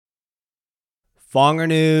Fonger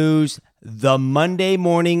News, the Monday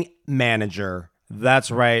Morning Manager.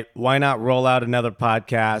 That's right. Why not roll out another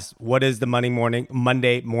podcast? What is the Monday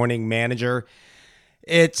Morning Manager?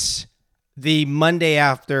 It's the Monday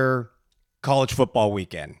after college football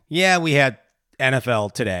weekend. Yeah, we had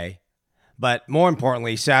NFL today, but more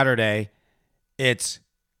importantly, Saturday, it's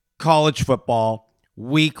college football,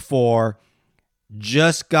 week 4.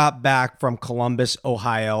 Just got back from Columbus,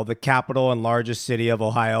 Ohio, the capital and largest city of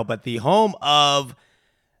Ohio, but the home of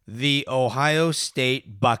the Ohio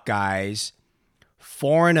State Buckeyes,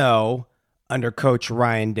 4-0 under Coach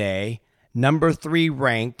Ryan Day, number 3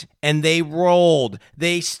 ranked, and they steamrolled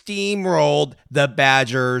the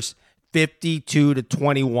Badgers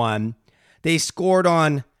 52-21. They scored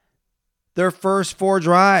on their first 4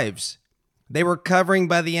 drives. They were covering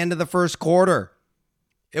by the end of the first quarter.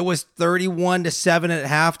 It was 31-7 at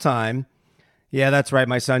halftime. Yeah, that's right.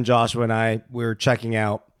 My son Joshua and we were checking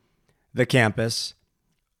out the campus,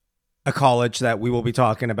 a college that we will be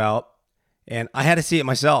talking about. And I had to see it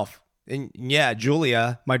myself. And yeah,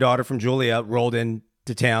 Julia, my daughter from Julia, rolled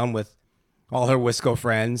into town with all her Wisco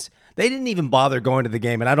friends. They didn't even bother going to the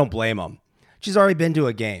game, and I don't blame them. She's already been to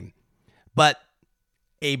a game. But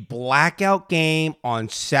a blackout game on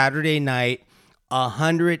Saturday night,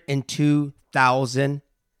 102,000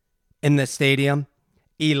 in the stadium,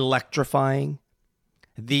 electrifying.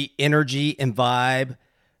 The energy and vibe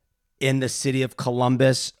in the city of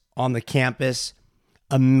Columbus on the campus,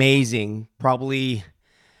 amazing. Probably,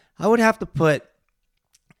 I would have to put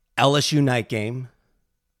LSU night game,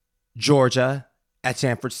 Georgia at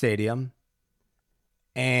Sanford Stadium,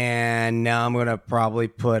 and now I'm going to probably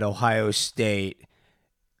put Ohio State,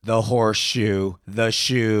 the horseshoe, the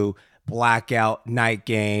shoe, blackout night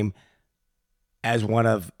game as one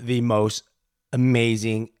of the most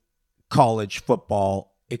amazing college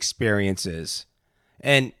football experiences.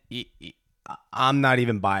 And I'm not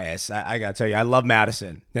even biased. I got to tell you, I love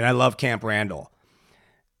Madison and I love Camp Randall.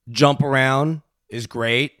 Jump around is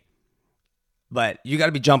great, but you got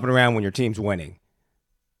to be jumping around when your team's winning.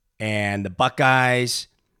 And the Buckeyes,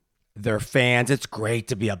 their fans, it's great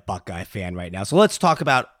to be a Buckeye fan right now. So let's talk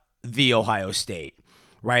about the Ohio State,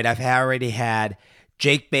 right? I've already had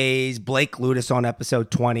Jake Bays, Blake Ludis on episode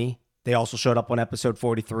 20. They also showed up on episode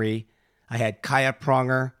 43. I had Kaya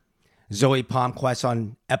Pronger, Zoe Palmquist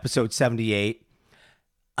on episode 78.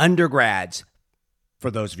 Undergrads, for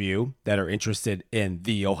those of you that are interested in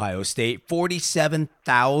the Ohio State,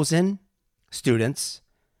 47,000 students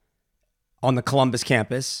on the Columbus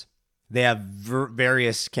campus. They have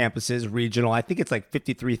various campuses, regional. I think it's like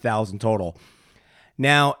 53,000 total.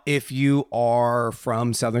 Now, if you are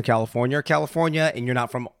from Southern California or California and you're not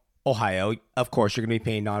from Ohio, of course, you're going to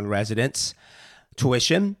be paying non-residents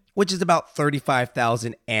tuition, which is about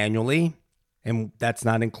 $35,000 annually. And that's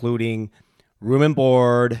not including room and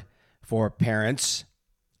board for parents,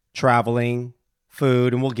 traveling,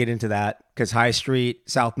 food, and we'll get into that because High Street,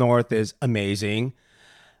 South North is amazing.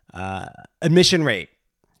 Admission rate.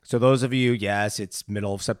 So those of you, yes, it's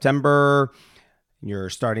middle of September. You're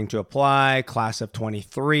starting to apply, class of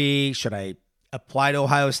 23. Should I apply to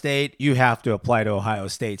Ohio State? You have to apply to Ohio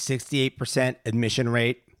State. 68% admission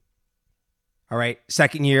rate. All right,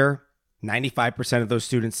 second year, 95% of those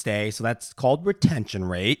students stay. So that's called retention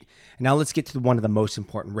rate. And now let's get to one of the most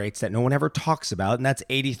important rates that no one ever talks about, and that's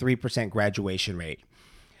 83% graduation rate.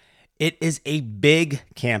 It is a big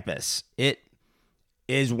campus. It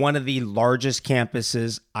is one of the largest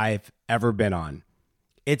campuses I've ever been on.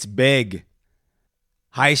 It's big.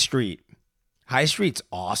 High Street. High Street's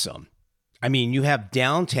awesome. I mean, you have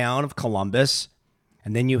downtown of Columbus,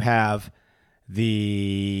 and then you have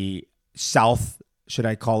the south, should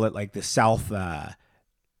I call it like the south,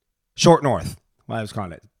 short north. Well, I was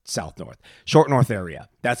calling it south north. Short north area.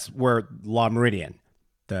 That's where La Meridian,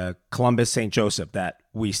 the Columbus St. Joseph that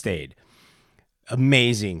we stayed.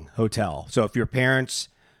 Amazing hotel. So if your parents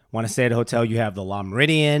want to stay at a hotel, you have the La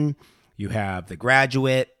Meridian, you have the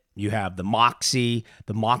Graduate, you have the Moxie.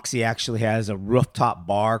 The Moxie actually has a rooftop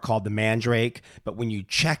bar called the Mandrake. But when you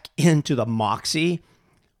check into the Moxie,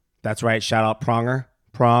 that's right, shout out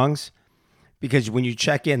Prongs. Because when you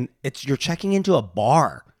check in, you're checking into a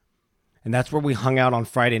bar. And that's where we hung out on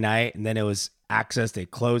Friday night. And then it was access. They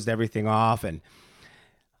closed everything off. And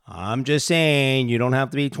I'm just saying, you don't have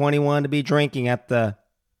to be 21 to be drinking at the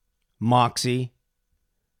Moxie.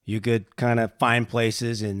 You could kind of find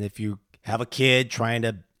places. And if you have a kid trying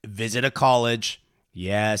to visit a college,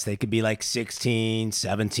 yes, they could be like 16,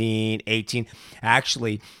 17, 18.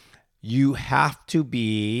 Actually, you have to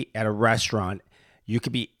be at a restaurant. You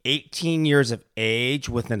could be 18 years of age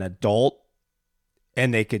with an adult,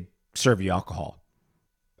 and they could serve you alcohol.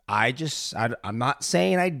 I'm not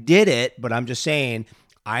saying I did it, but I'm just saying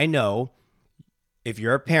I know if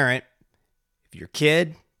you're a parent, if your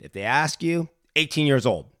kid, if they ask you, 18 years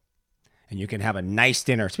old, and you can have a nice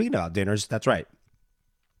dinner. Speaking about dinners, that's right.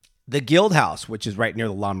 The Guild House, which is right near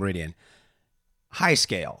the La Meridian, high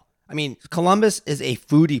scale. I mean, Columbus is a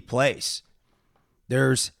foodie place.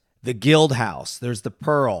 There's the Guild House. There's the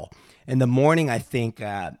Pearl. In the morning, I think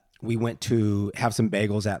we went to have some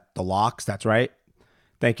bagels at the Locks. That's right.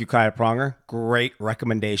 Thank you, Kaya Pronger. Great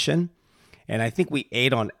recommendation. And I think we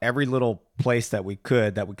ate on every little place that we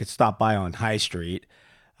could stop by on High Street.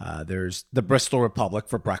 There's the Bristol Republic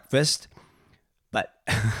for breakfast. But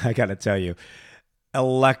I got to tell you,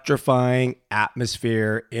 electrifying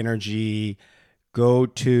atmosphere, energy. Go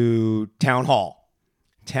to Town Hall.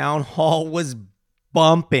 Town Hall was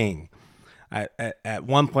bumping. At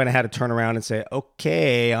one point, I had to turn around and say,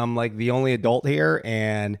 okay, I'm like the only adult here,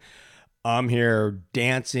 and I'm here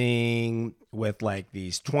dancing with like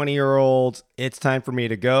these 20-year-olds. It's time for me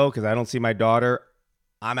to go because I don't see my daughter.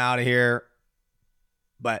 I'm out of here.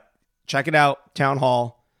 But check it out, Town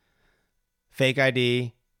Hall. Fake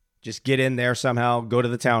ID. Just get in there somehow. Go to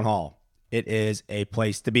the Town Hall. It is a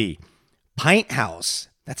place to be. Pint House.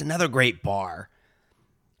 That's another great bar.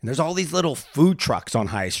 And there's all these little food trucks on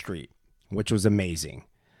High Street, which was amazing.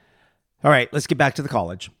 All right, let's get back to the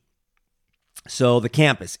college. So the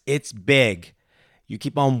campus, it's big. You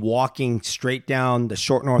keep on walking straight down the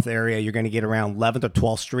Short North area. You're going to get around 11th or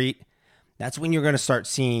 12th Street. That's when you're going to start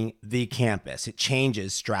seeing the campus. It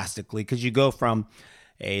changes drastically because you go from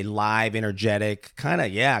a live, energetic, kind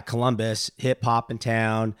of, Columbus, hip-hop in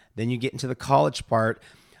town. Then you get into the college part.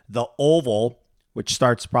 The Oval, which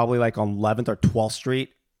starts probably like on 11th or 12th Street,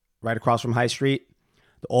 right across from High Street.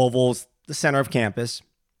 The Oval's the center of campus.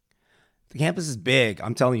 The campus is big.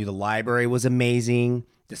 I'm telling you, the library was amazing.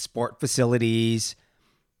 The sport facilities,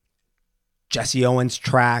 Jesse Owens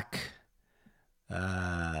track,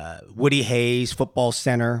 Woody Hayes football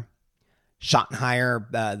center,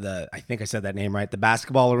 Schottenheimer, I think I said that name right, the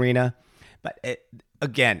basketball arena. But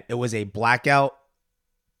it was a blackout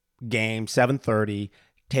game, 7:30,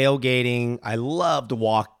 tailgating. I love to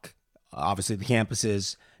walk, obviously, the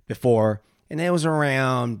campuses before, and it was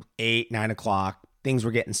around 8, 9 o'clock. Things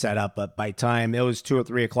were getting set up, but by the time it was 2 or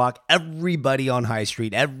 3 o'clock, everybody on High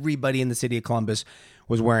Street, everybody in the city of Columbus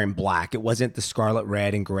was wearing black. It wasn't the scarlet,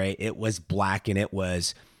 red, and gray. It was black, and it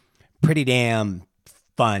was pretty damn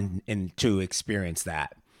fun to experience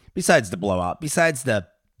that. Besides the blowout, besides the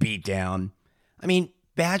beatdown. I mean,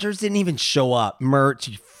 Badgers didn't even show up. Mertz,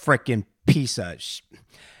 you freaking piece of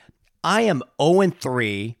I am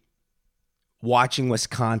 0-3 watching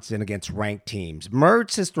Wisconsin against ranked teams.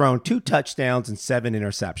 Mertz has thrown 2 touchdowns and 7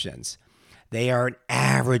 interceptions. They are an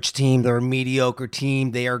average team. They're a mediocre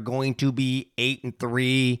team. They are going to be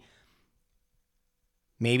 8-3,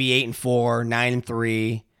 maybe 8-4,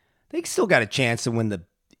 9-3. They still got a chance to win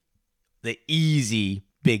the easy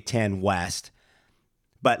Big Ten West.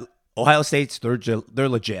 But Ohio State's, they're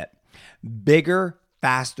legit. Bigger,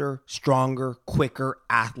 faster, stronger, quicker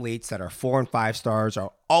athletes that are 4 and 5 stars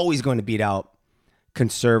are always going to beat out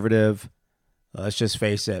conservative. Let's just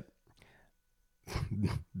face it.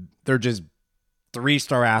 They're just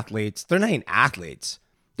 3-star athletes. They're not even athletes.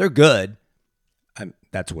 They're good.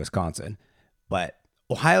 That's Wisconsin. But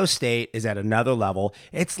Ohio State is at another level.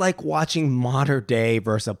 It's like watching modern day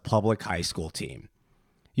versus a public high school team.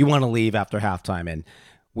 You want to leave after halftime, and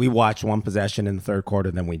we watched one possession in the third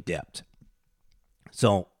quarter, then we dipped.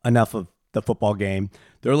 So enough of the football game.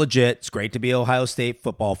 They're legit. It's great to be an Ohio State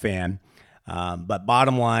football fan. But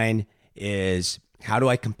bottom line is, how do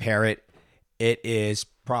I compare it? It is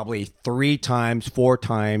probably 3 times, 4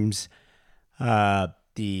 times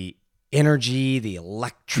the energy, the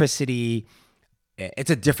electricity.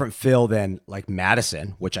 It's a different feel than like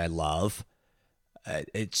Madison, which I love.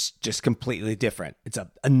 It's just completely different. It's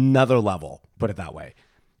another level, put it that way.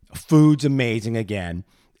 Food's amazing again.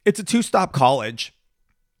 It's a 2-stop college.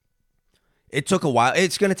 It took a while.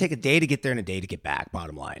 It's going to take a day to get there and a day to get back,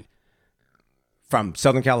 bottom line. From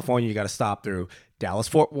Southern California, you got to stop through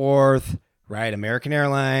Dallas-Fort Worth, right? American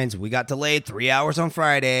Airlines. We got delayed 3 hours on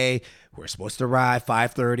Friday. We're supposed to arrive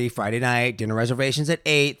 5:30 Friday night. Dinner reservations at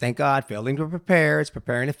 8. Thank God. Failing to prepare. It's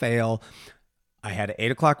preparing to fail. I had an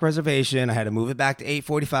 8 o'clock reservation. I had to move it back to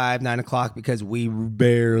 8:45, 9 o'clock because we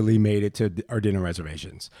barely made it to our dinner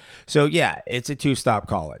reservations. So, yeah, it's a 2-stop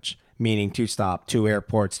college, meaning 2-stop, 2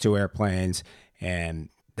 airports, 2 airplanes, and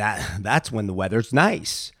that's when the weather's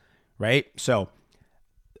nice, right? So,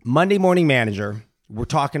 Monday Morning Manager, we're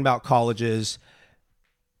talking about colleges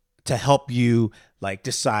to help you like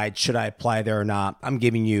decide, should I apply there or not? I'm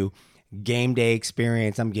giving you game day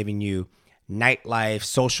experience. I'm giving you nightlife,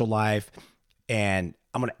 social life, and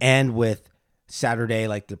I'm going to end with Saturday,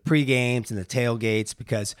 like the pre-games and the tailgates,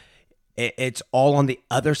 because it's all on the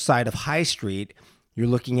other side of High Street. You're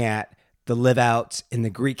looking at the live outs in the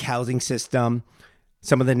Greek housing system.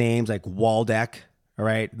 Some of the names like Waldeck, all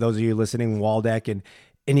right? Those of you listening, Waldeck and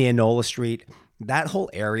Indianola Street, that whole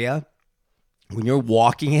area, when you're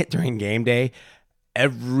walking it during game day,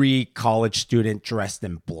 every college student dressed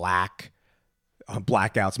in black,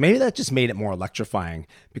 blackouts. Maybe that just made it more electrifying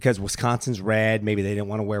because Wisconsin's red. Maybe they didn't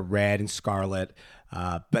want to wear red and scarlet.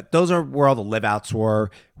 But those are where all the live outs were.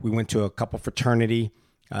 We went to a couple fraternity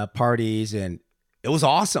parties, and it was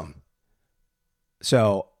awesome.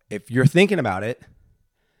 So if you're thinking about it,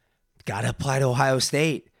 got to apply to Ohio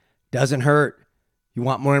State. Doesn't hurt. You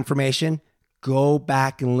want more information? Go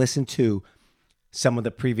back and listen to some of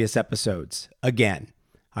the previous episodes. Again,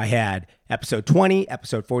 I had episode 20,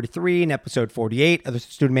 episode 43, and episode 48 of the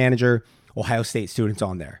Student Manager, Ohio State students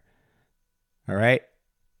on there. All right.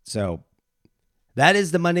 So that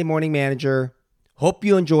is the Monday Morning Manager. Hope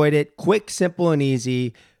you enjoyed it. Quick, simple, and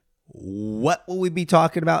easy. What will we be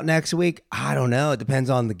talking about next week? I don't know. It depends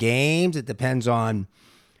on the games. It depends on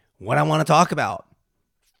what I want to talk about.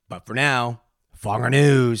 But for now, Fonger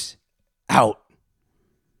News out.